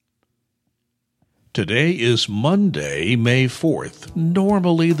Today is Monday, May 4th.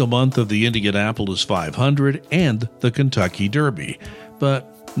 Normally, the month of the Indianapolis 500 and the Kentucky Derby,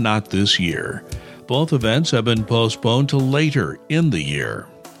 but not this year. Both events have been postponed to later in the year.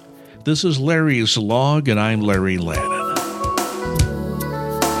 This is Larry's Log, and I'm Larry Lannon.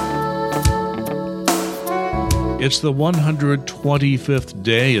 It's the 125th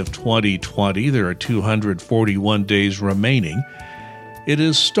day of 2020. There are 241 days remaining. It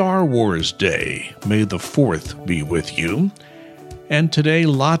is Star Wars Day. May the 4th be with you. And today,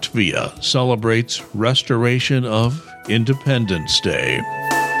 Latvia celebrates restoration of Independence Day.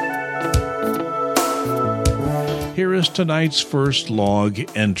 Here is tonight's first log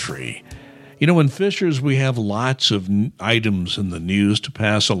entry. In Fishers, we have lots of items in the news to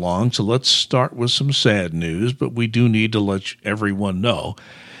pass along, so let's start with some sad news, but we do need to let everyone know.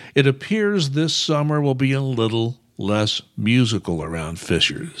 It appears this summer will be a little less musical around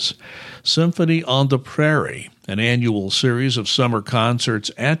Fishers. Symphony on the Prairie, an annual series of summer concerts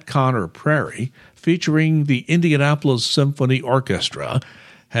at Conner Prairie featuring the Indianapolis Symphony Orchestra,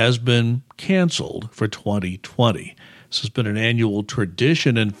 has been canceled for 2020. This has been an annual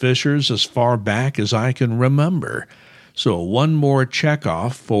tradition in Fishers as far back as I can remember. So one more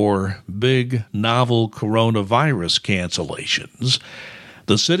checkoff for big novel coronavirus cancellations.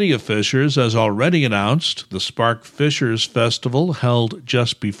 The city of Fishers has already announced the Spark Fishers Festival, held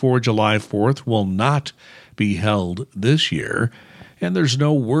just before July 4th, will not be held this year. And there's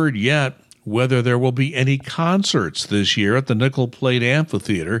no word yet whether there will be any concerts this year at the Nickel Plate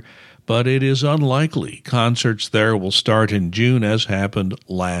Amphitheater, but it is unlikely. Concerts there will start in June, as happened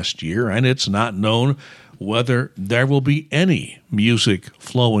last year, and it's not known whether there will be any music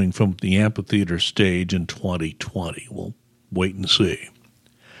flowing from the amphitheater stage in 2020. We'll wait and see.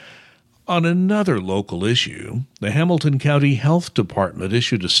 On another local issue, the Hamilton County Health Department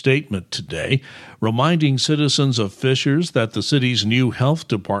issued a statement today reminding citizens of Fishers that the city's new health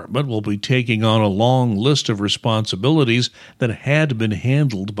department will be taking on a long list of responsibilities that had been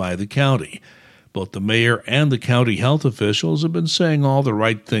handled by the county. Both the mayor and the county health officials have been saying all the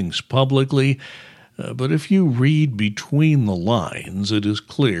right things publicly, but if you read between the lines, it is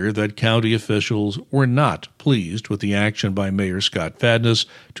clear that county officials were not pleased with the action by Mayor Scott Fadness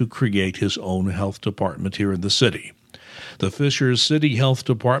to create his own health department here in the city. The Fishers City Health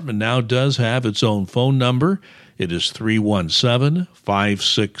Department now does have its own phone number. It is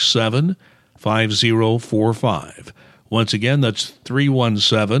 317-567-5045. Once again, that's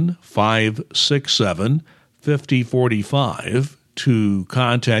 317-567-5045. to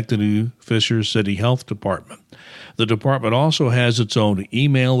contact the new Fishers City Health Department. The department also has its own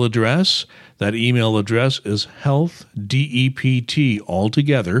email address. That email address is healthdept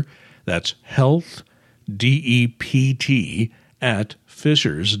altogether. That's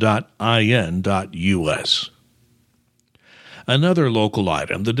healthdept@fishers.in.us. Another local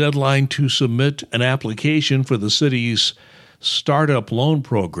item, the deadline to submit an application for the city's startup loan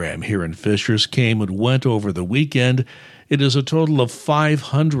program here in Fishers came and went over the weekend. It is a total of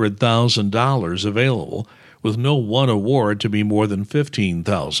 $500,000 available, with no one award to be more than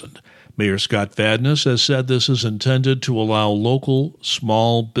 $15,000. Mayor Scott Fadness has said this is intended to allow local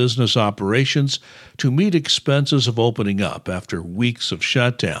small business operations to meet expenses of opening up after weeks of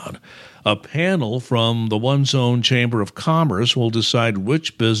shutdown. A panel from the One Zone Chamber of Commerce will decide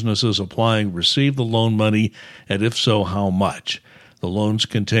which businesses applying receive the loan money, and if so, how much. The loans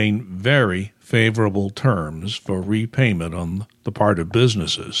contain very favorable terms for repayment on the part of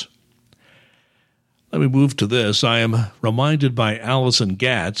businesses. Let me move to this. I am reminded by Allison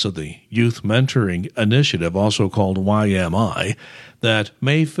Gatz of the Youth Mentoring Initiative, also called YMI, that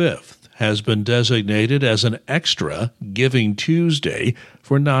May 5th has been designated as an extra Giving Tuesday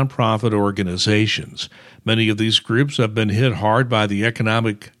for nonprofit organizations. Many of these groups have been hit hard by the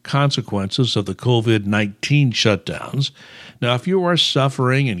economic consequences of the COVID-19 shutdowns. Now, if you are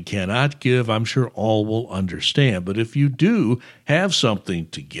suffering and cannot give, I'm sure all will understand. But if you do have something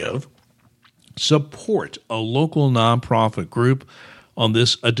to give, support a local nonprofit group on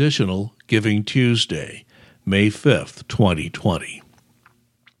this additional Giving Tuesday, May 5th, 2020.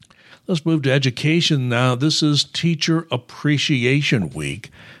 Let's move to education now. This is Teacher Appreciation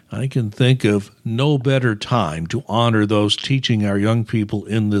Week. I can think of no better time to honor those teaching our young people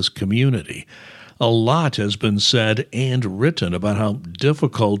in this community. A lot has been said and written about how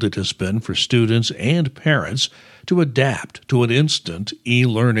difficult it has been for students and parents to adapt to an instant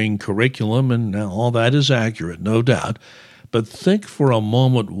e-learning curriculum, and all that is accurate, no doubt. But think for a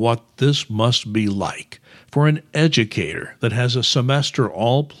moment what this must be like for an educator that has a semester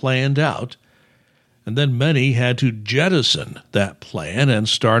all planned out and then many had to jettison that plan and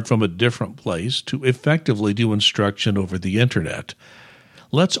start from a different place to effectively do instruction over the internet.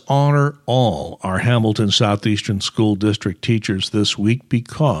 Let's honor all our Hamilton Southeastern School District teachers this week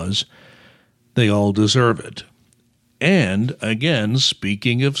because they all deserve it. And again,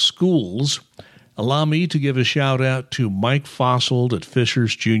 speaking of schools, allow me to give a shout-out to Mike Fosselt at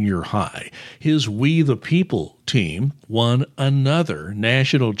Fishers Junior High. His We the People team won another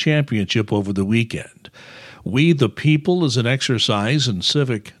national championship over the weekend. We the People is an exercise in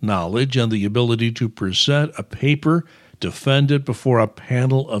civic knowledge and the ability to present a paper, defend it before a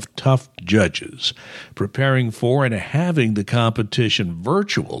panel of tough judges. Preparing for and having the competition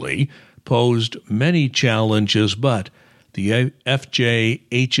virtually posed many challenges, but the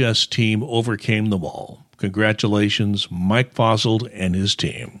FJHS team overcame them all. Congratulations, Mike Fosselt and his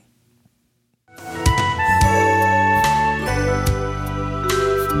team.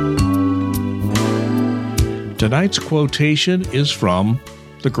 Tonight's quotation is from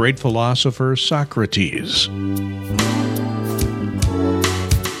the great philosopher Socrates.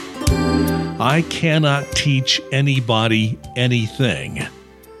 I cannot teach anybody anything.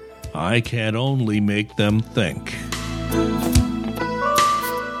 I can only make them think.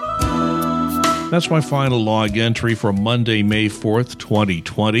 That's my final log entry for Monday, May 4th,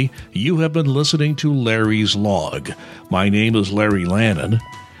 2020. You have been listening to Larry's Log. My name is Larry Lannon.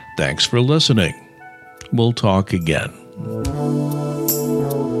 Thanks for listening. We'll talk again.